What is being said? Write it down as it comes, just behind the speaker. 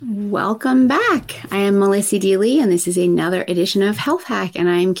Welcome back. I am Melissa Deely, and this is another edition of Health Hack, and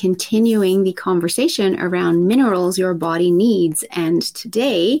I'm continuing the conversation around minerals your body needs. And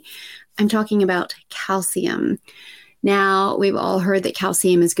today, I'm talking about calcium. Now, we've all heard that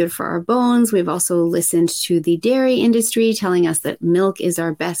calcium is good for our bones. We've also listened to the dairy industry telling us that milk is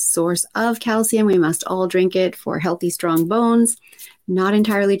our best source of calcium. We must all drink it for healthy, strong bones. Not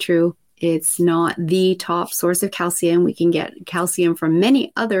entirely true. It's not the top source of calcium. We can get calcium from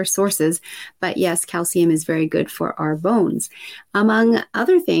many other sources, but yes, calcium is very good for our bones, among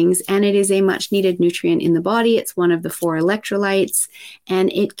other things, and it is a much needed nutrient in the body. It's one of the 4 electrolytes,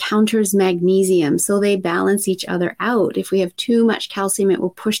 and it counters magnesium, so they balance each other out. If we have too much calcium, it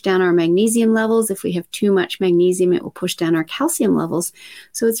will push down our magnesium levels. If we have too much magnesium, it will push down our calcium levels.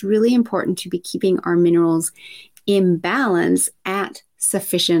 So it's really important to be keeping our minerals in balance at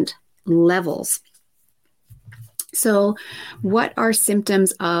sufficient levels. So, what are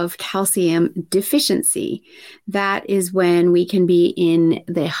symptoms of calcium deficiency? That is when we can be in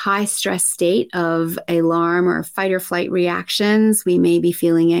the high stress state of alarm or fight or flight reactions. We may be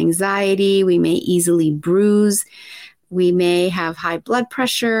feeling anxiety. We may easily bruise. We may have high blood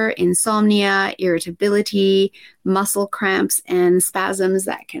pressure, insomnia, irritability, muscle cramps, and spasms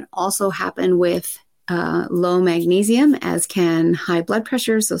that can also happen with low magnesium, as can high blood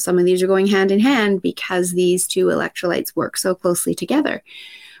pressure. So some of these are going hand in hand because these 2 electrolytes work so closely together.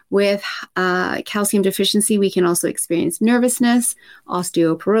 With calcium deficiency, we can also experience nervousness,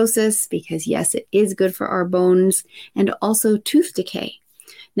 osteoporosis, because yes, it is good for our bones, and also tooth decay.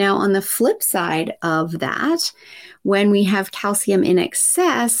 Now, on the flip side of that, when we have calcium in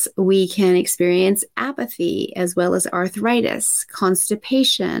excess, we can experience apathy as well as arthritis,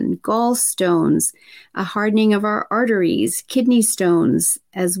 constipation, gallstones, a hardening of our arteries, kidney stones,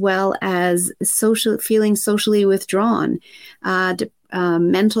 as well as feeling socially withdrawn,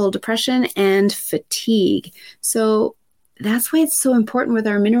 mental depression, and fatigue. So that's why it's so important with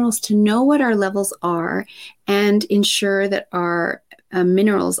our minerals to know what our levels are and ensure that our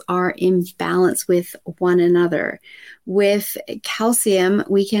minerals are in balance with one another. With calcium,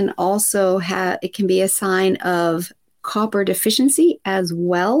 we can also it can be a sign of copper deficiency as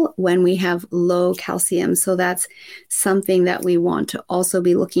well when we have low calcium. So that's something that we want to also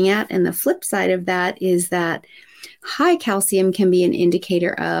be looking at. And the flip side of that is that high calcium can be an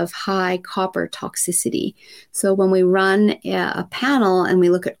indicator of high copper toxicity. So when we run a panel and we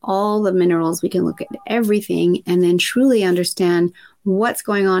look at all the minerals, we can look at everything and then truly understand what's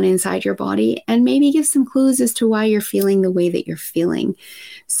going on inside your body and maybe give some clues as to why you're feeling the way that you're feeling.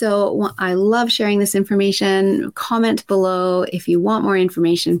 So I love sharing this information. Comment below. If you want more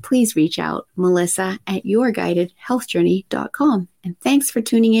information, please reach out, melissa@yourguidedhealthjourney.com. And thanks for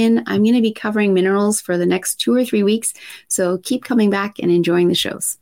tuning in. I'm going to be covering minerals for the next 2 or 3 weeks, so keep coming back and enjoying the shows.